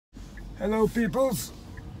Hello peoples,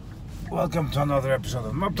 welcome to another episode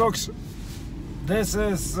of Mob Talks. This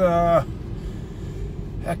is a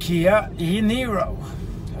Kia E-Niro.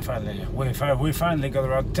 We finally got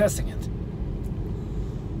around to testing it.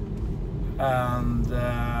 And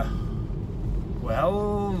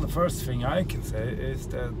well, the first thing I can say is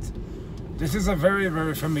that this is a very,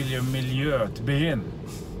 very familiar milieu to be in.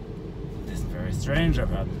 It isn't very strange.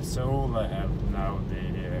 I've had the Soul, I have now the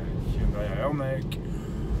Hyundai Ioniq.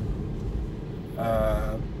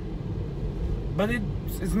 But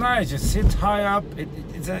it's nice. You sit high up.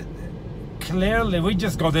 It's a clearly, we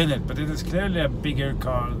just got in it, but it is clearly a bigger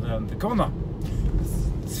car than the Kona.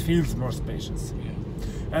 It feels more spacious. Yeah.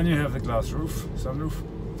 And you have the glass roof, sunroof.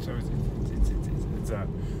 So it's a,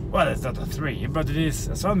 well, it's not a 3, but it is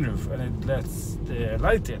a sunroof, and it lets the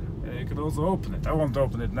light in. You can also open it. I won't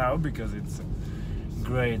open it now because it's a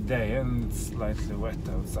grey day and it's slightly wet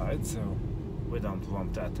outside, so we don't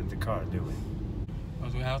want that in the car, do we?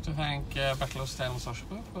 But we have to thank Bertel, Steen and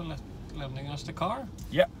Sarpsborg for lending us the car.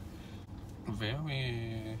 Yeah.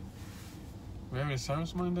 Very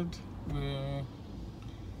service-minded. We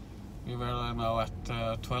were now at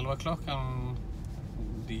 12 o'clock and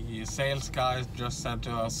the sales guy just said to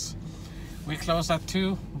us, we close at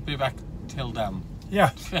 2, be back till then. Yeah.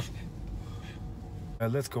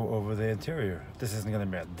 Let's go over the interior. This isn't going to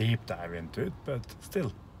be a deep dive into it, but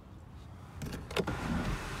still.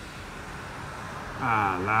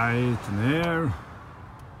 Light and air.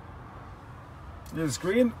 The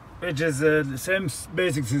screen, which is the same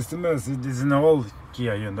basic system as it is in all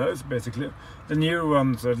Kia Hyundais, basically. The newer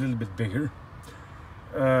ones are a little bit bigger.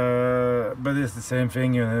 But it's the same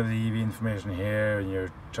thing. You have the EV information here, and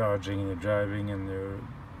your charging, and your driving, and your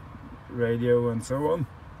radio, and so on,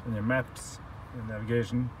 and your maps, and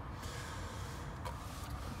navigation.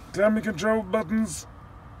 Climate control buttons.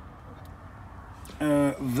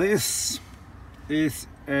 This is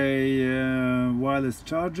a wireless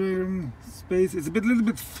charging space. It's a little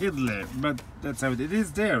bit fiddly, but that's how it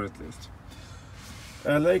is there at least.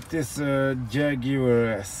 I like this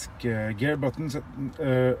Jaguar-esque gear buttons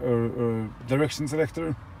or direction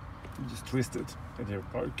selector. You just twist it, and you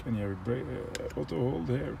have park, and you have auto hold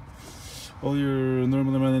here. All your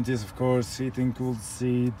normal amenities, of course: heating, cooled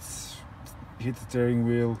seats, heated steering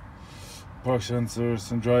wheel, park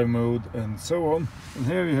sensors, and drive mode, and so on. And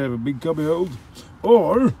here you have a big cubby hold,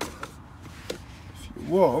 or if you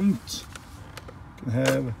want, you can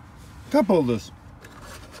have cup holders.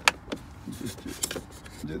 Just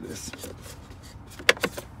do this,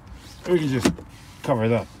 or you can just cover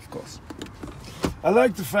it up, of course. I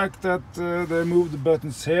like the fact that they moved the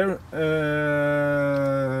buttons here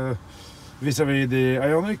vis-a-vis the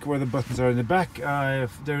Ioniq, where the buttons are in the back.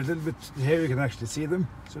 They're a little bit here, you can actually see them,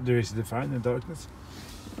 so they're easy to find in darkness.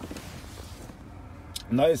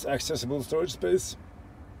 Nice accessible storage space.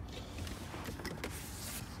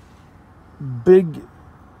 Big,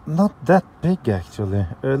 not that big actually,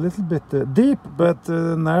 a little bit deep but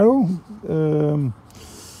narrow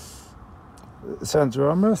center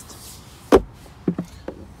armrest.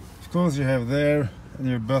 Of course you have there and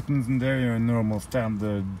your buttons, and there your normal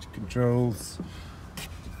standard controls,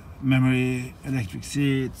 memory, electric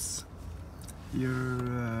seats, your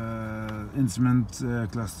instrument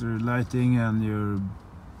cluster lighting, and your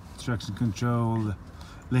traction control,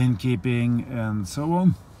 lane keeping, and so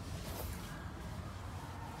on.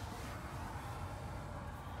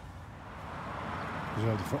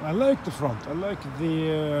 I like the front. I like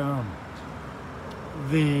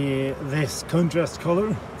this contrast color.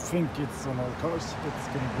 I think it's on all cars. It's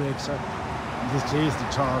going to break up. This is the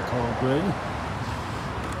charcoal grey.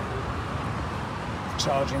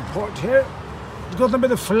 Charging port here. It's got a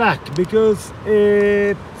bit of flack because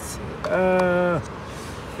it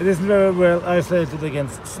isn't very well isolated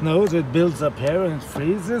against snow, so it builds up here and it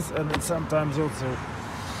freezes, and it sometimes also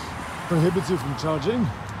prohibits you from charging.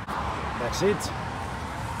 Back seat.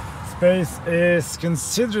 Space is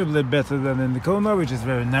considerably better than in the Kona, which is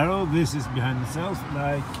very narrow. This is behind itself, and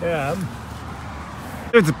I can.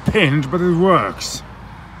 It's a pinch, but it works.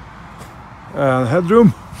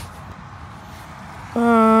 Headroom.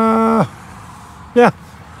 Yeah.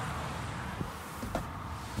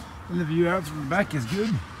 And the view out from the back is good.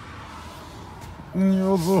 And you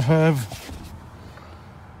also have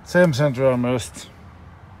same center armrest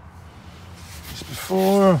as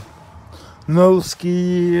before. No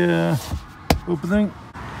ski opening.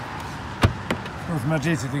 It's much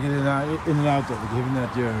easier to get in and out of it, given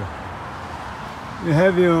that you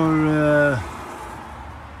have your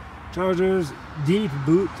chargers, deep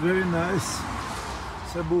boot, very nice.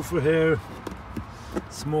 Subwoofer here,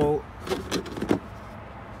 small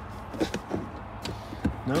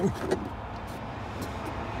No.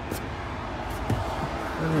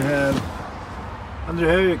 Then you have under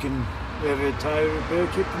here you have a tire repair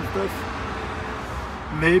kit and stuff.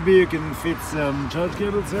 Maybe you can fit some charge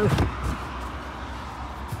cables here.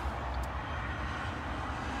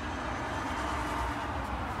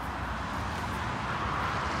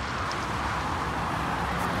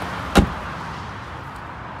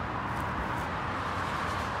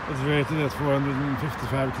 It's rated at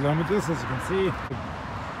 455 kilometers, as you can see.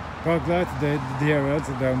 Park light, the DRLs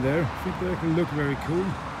are down there. I think they can look very cool.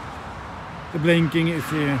 The blinking is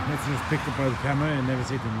here, it's just picked up by the camera, you never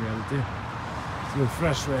see it in reality. It's a little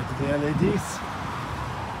fresh rated, the LEDs.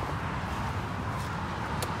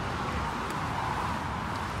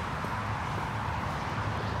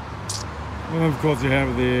 And of course you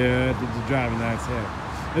have the driving lights here.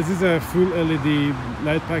 This is a full LED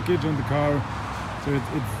light package on the car, so it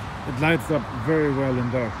lights up very well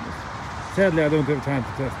in darkness. Sadly, I don't have time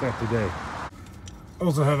to test that today.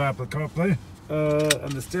 Also have Apple CarPlay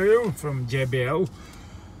and the stereo from JBL.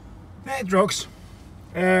 It rocks.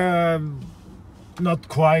 Not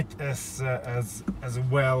quite as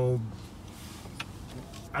well.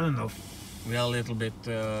 I don't know. We are a little bit,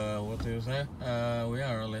 what do you say? We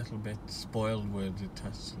are a little bit spoiled with the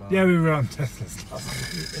Tesla. Yeah, we were on Tesla's a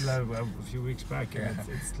few weeks back, and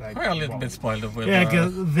yeah. it's like we're a little bit spoiled with. Yeah,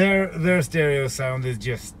 because their stereo sound is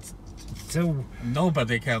just so.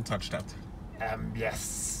 Nobody can touch that.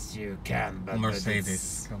 Yes, you can, but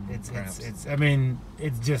Mercedes. It's I mean,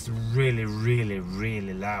 it's just really, really,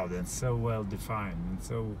 really loud and so well defined, and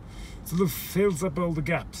so it fills up all the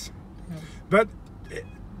gaps. Yeah. But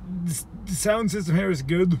the sound system here is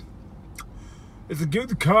good. It's a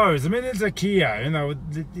good cars. I mean, it's a Kia, you know,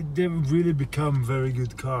 they've really become very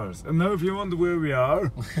good cars. And now if you wonder where we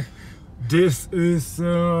are, this is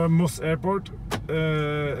Moss Airport,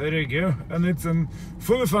 Rygge, and it's a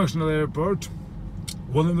fully functional airport,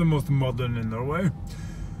 one of the most modern in Norway.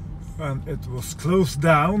 And it was closed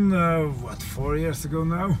down, what, 4 years ago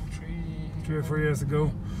now? 3 or 4 years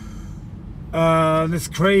ago. And it's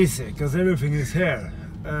crazy, because everything is here.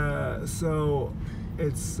 So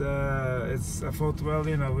it's I thought, well,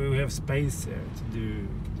 you know, we have space here to do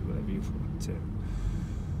whatever you want to.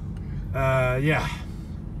 Yeah,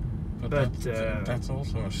 but that's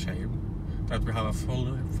also a shame that we have a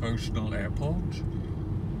fully functional airport.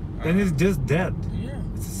 Then it's just dead. Yeah,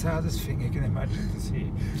 it's the saddest thing you can imagine to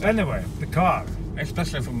see. Anyway, the car,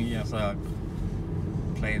 especially for me as a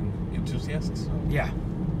plane enthusiast. So. Yeah,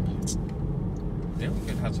 we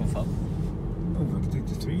can have some fun. Oh, we can take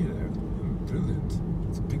the 3 there. Brilliant.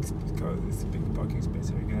 It's a big car. It's a big parking space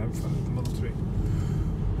here. You can have fun with the Model 3.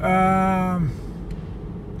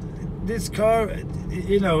 This car,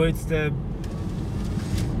 you know, it's the...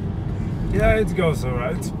 Yeah, it goes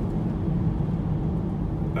alright.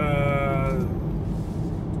 I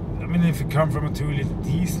mean, if you come from a 2-liter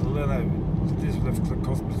diesel, then this will have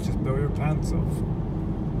cost me just blow your pants off.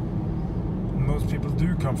 And most people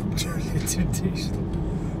do come from 2-liter diesel.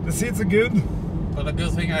 The seats are good. But a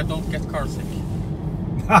good thing I don't get car sick.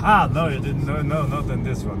 Haha, no, you didn't. No, not in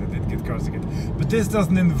this one. You did get car sick. But this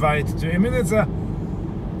doesn't invite to. I mean, it's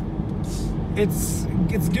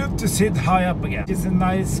good to sit high up again. It's a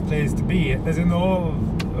nice place to be. As in all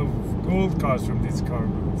cars from this car,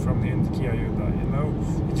 from the Kia E-Niro, you know,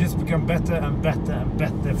 it just become better and better and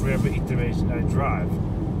better for every iteration I drive.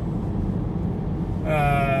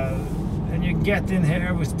 And you get in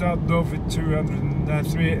here, we started off with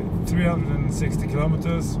 360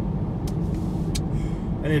 kilometers.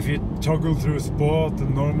 And if you toggle through Sport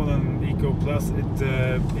and Normal and Eco Plus,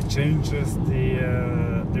 it changes the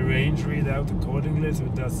range readout accordingly, so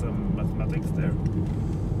it does some mathematics there.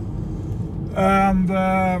 And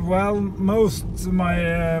well, most of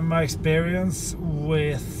my experience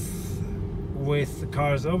with the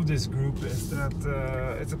cars of this group is that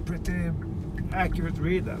it's a pretty accurate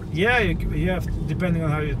readout. Yeah, you have, depending on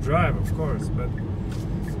how you drive, of course, but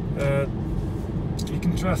you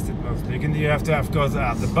can trust it mostly. You have to, of course,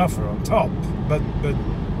 add the buffer on top, but if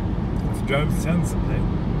you drive sensibly,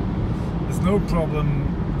 there's no problem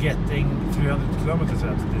getting 300 kilometers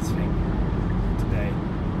out of this thing today.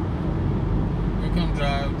 You can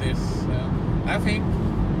drive this. I think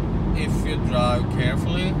if you drive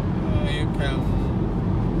carefully, you can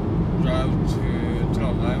drive to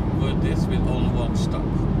Trondheim with this with only one stop.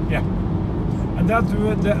 Yeah, and that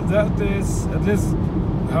is at least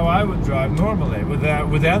how I would drive normally with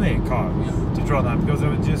any car to Trondheim, because I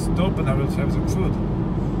would just stop and I would have some food.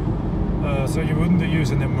 So you wouldn't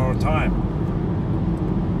use any more time.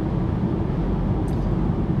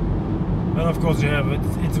 And of course you have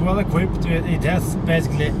it's well equipped. It has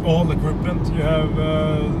basically all equipment. You have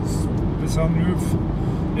the sunroof,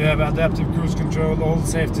 you have adaptive cruise control, all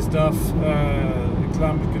safety stuff,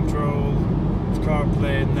 climate control,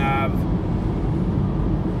 CarPlay, nav.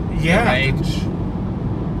 Yeah. The range.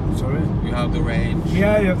 Sorry? You have the range.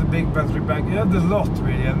 Yeah, you have the big battery pack. You have the lot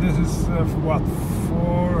really, and this is for what,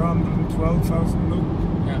 412,000 look.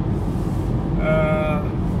 Yeah.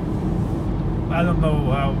 I don't know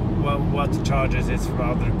what the charges is for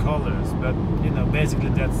other colors, but you know, basically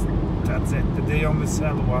that's it. They only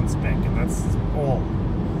sell one spec, and that's all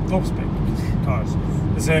top spec cars.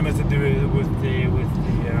 The same as they do with the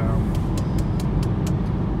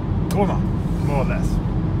Kona, more or less.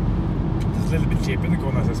 It's a little bit cheaper. The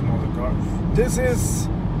Kona is a smaller car. This is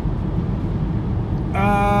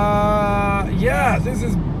yeah, this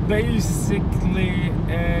is basically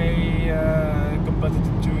a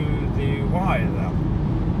competitor to the Y then,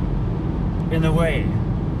 in a way,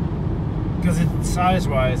 because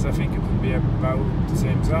size-wise I think it would be about the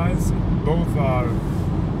same size. Both are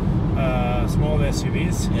small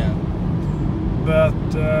SUVs, Yeah. but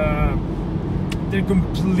they're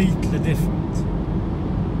completely different.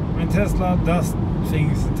 I mean, Tesla does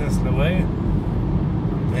things the Tesla way.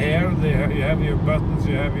 Here you have your buttons,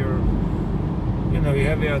 you have your, you know, you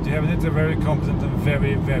have it. It's a very competent and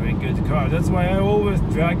very, very good car. That's why I always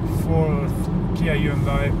drag for Kia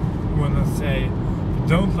Hyundai when I say, if you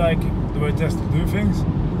don't like the way Tesla do things,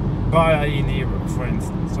 buy a E-Niro, for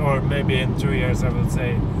instance. Or maybe in 2 years I will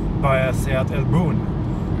say, buy a Seat Elbun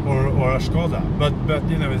or a Skoda. But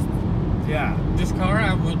you know, it's, yeah. This car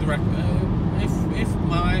I would recommend if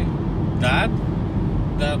my dad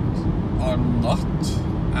that are not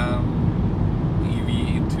EV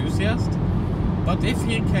enthusiast, but if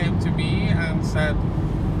he came to me and said,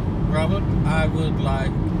 Robert, I would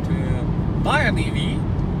like to buy an EV,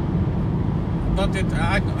 but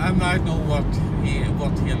I know what he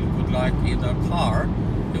would like in a car.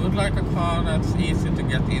 He would like a car that's easy to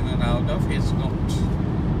get in and out of. He's not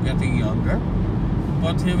getting younger,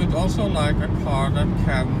 but he would also like a car that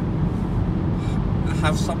can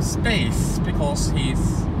have some space, because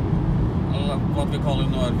he's what we call in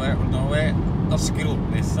Norway a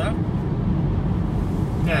skrotnisse.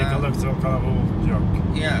 Yeah, it looks some kind of old junk.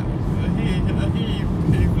 Yeah, he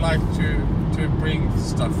like to bring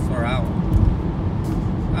stuff around.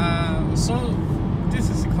 So this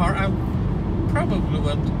is a car I probably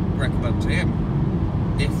would recommend to him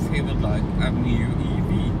if he would like a new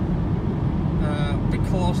EV,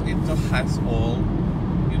 because it has all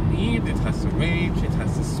you need. It has the range, it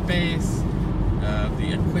has the space,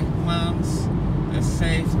 the equipment, the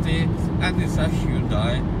safety, and it's a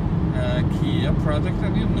Hyundai Kia product,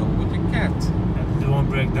 and you know what you get. And it won't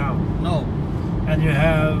break down. No. And you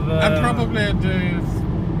have... and probably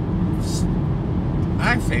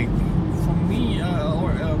I think, for me,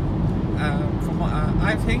 I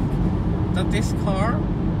think that this car,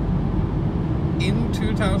 in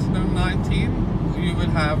 2019, you will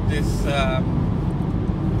have this...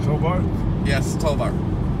 tow bar? Yes, tow bar.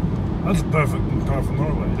 That's a perfect car for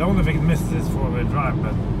Norway. The only thing it misses is four-wheel drive,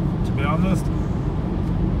 but to be honest,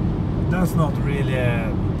 that's not really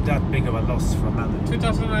that big of a loss for many.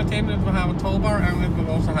 2019 it will have a tow bar, and it will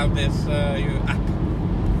also have this app.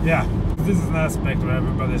 Yeah, this is an aspect where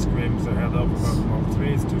everybody screams their head off about the Model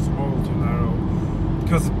 3. It's too small, too narrow.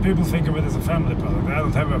 Because people think of it as a family product. I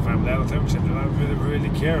don't have a family, I don't have children. I don't really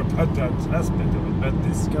care about that aspect of it. But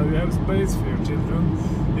this car, you have space for your children.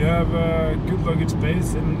 You have good luggage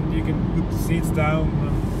space, and you can put the seats down.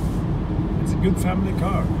 It's a good family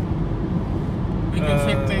car. We can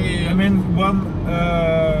fit the... I mean,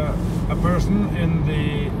 a person in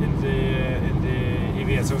the EV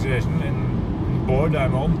association, in the board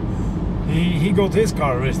I'm on, he got his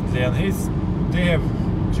car recently, and they have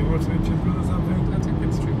 2 or 3 children or something. I think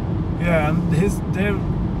it's true. Yeah, and they're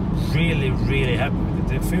really happy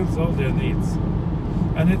with it. It fills all their needs,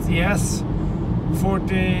 and it's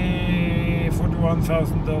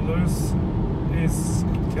 $41,000 is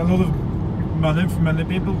a lot of money for many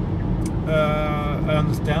people. I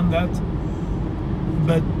understand that,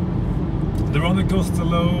 but the running costs are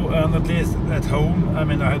low, and at least at home, I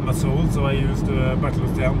mean, I had my Soul, so I used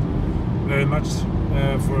Bertel very much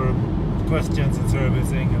for questions and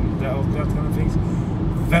servicing and all that kind of things.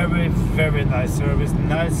 Very nice service,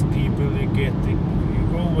 nice people.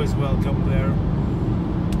 You're always welcome there.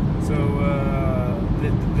 So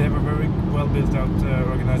they have a very well built out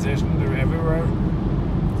organization. They're everywhere,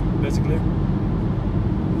 basically.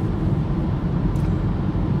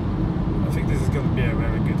 I think this is going to be a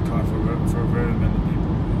very good car for very many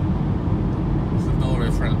people. It's a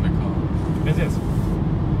Norway friendly car. It is.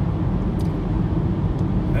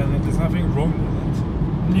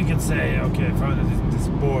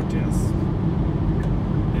 sport, yes.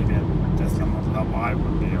 Maybe a Tesla Model Y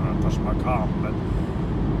would be, or a Porsche Macan, but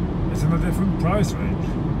it's in a different price range,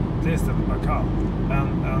 at least than the Macan.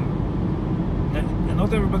 And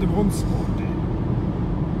not everybody wants sporty.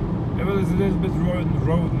 Yeah, but it's a little bit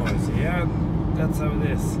road noisy. Yeah, that's how it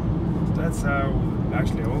is. That's how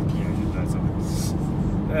actually all Kia should drive something.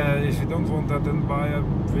 If you don't want that, then buy a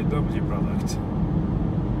VW product.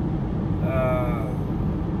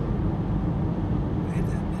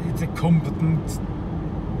 It's a competent,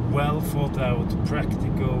 well thought out,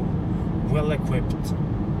 practical, well equipped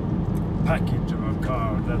package of a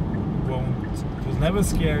car that will never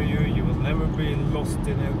scare you. You will never be lost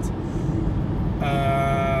in it.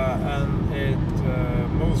 And it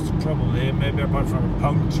most probably, maybe apart from a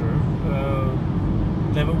puncture,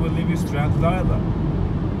 never will leave you stranded either.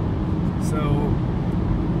 So,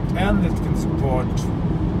 and it can support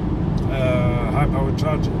high power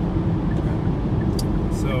charging.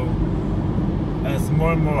 So, as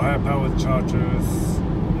more and more high powered chargers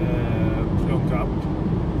plunk up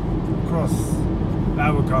across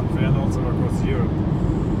our country and also across Europe,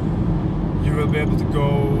 you will be able to go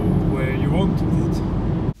where you want with it.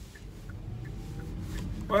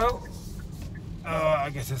 Well, I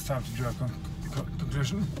guess it's time to draw a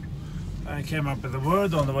conclusion. I came up with a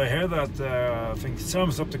word on the way here that I think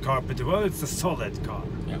sums up the car pretty well. It's a solid car.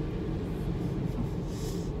 Yeah.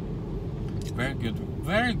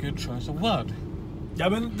 Very good choice of word. Yeah, I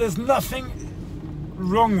mean, there's nothing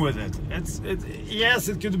wrong with it. Yes,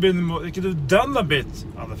 it could have been more, it could have done a bit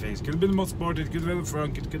other things. It could have been more sporty, it could have been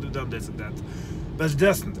frunk, it could have done this and that. But it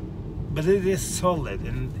doesn't. But it is solid,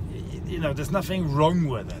 and you know, there's nothing wrong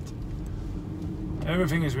with it.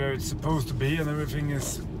 Everything is where it's supposed to be, and everything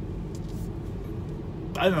is,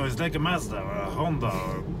 I don't know, it's like a Mazda or a Honda,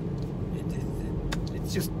 or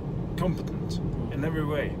it's just competent in every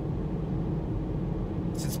way.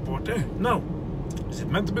 Is it sporty? No. Is it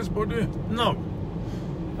meant to be sporty? No.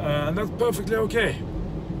 And that's perfectly okay.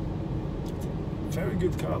 Very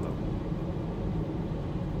good car though.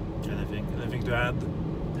 Anything to add?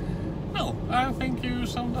 No, I think you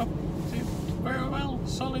summed up it very well.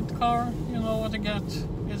 Solid car, you know what to get.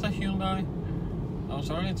 It's a Hyundai. Oh,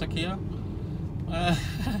 sorry, it's a Kia.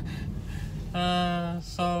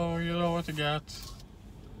 So you know what to get.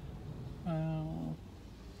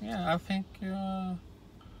 Yeah, I think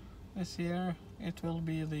this year it will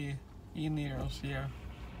be the E-Niro's year.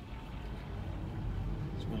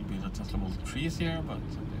 It will be the Tesla Model 3's year, but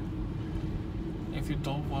if you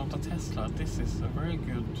don't want a Tesla, this is a very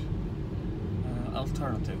good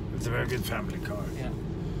alternative. It's a very good family car. Yeah.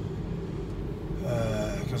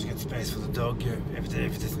 Because you get space for the dog if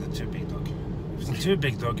it isn't a too big dog. If it's a too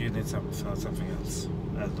big dog, you need something else.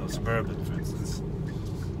 A Suburban, for instance.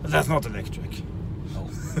 But that's not electric. No.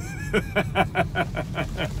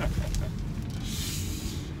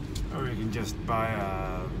 Or you can just buy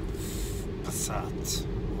a Passat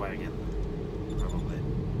wagon, probably.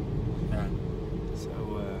 Yeah. So,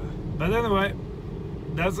 but anyway,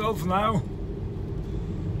 that's all for now.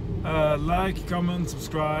 Like, comment,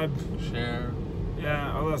 subscribe, Share.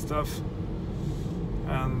 yeah, all that stuff.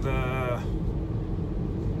 And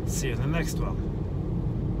see you in the next one.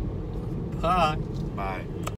 Bye. Bye.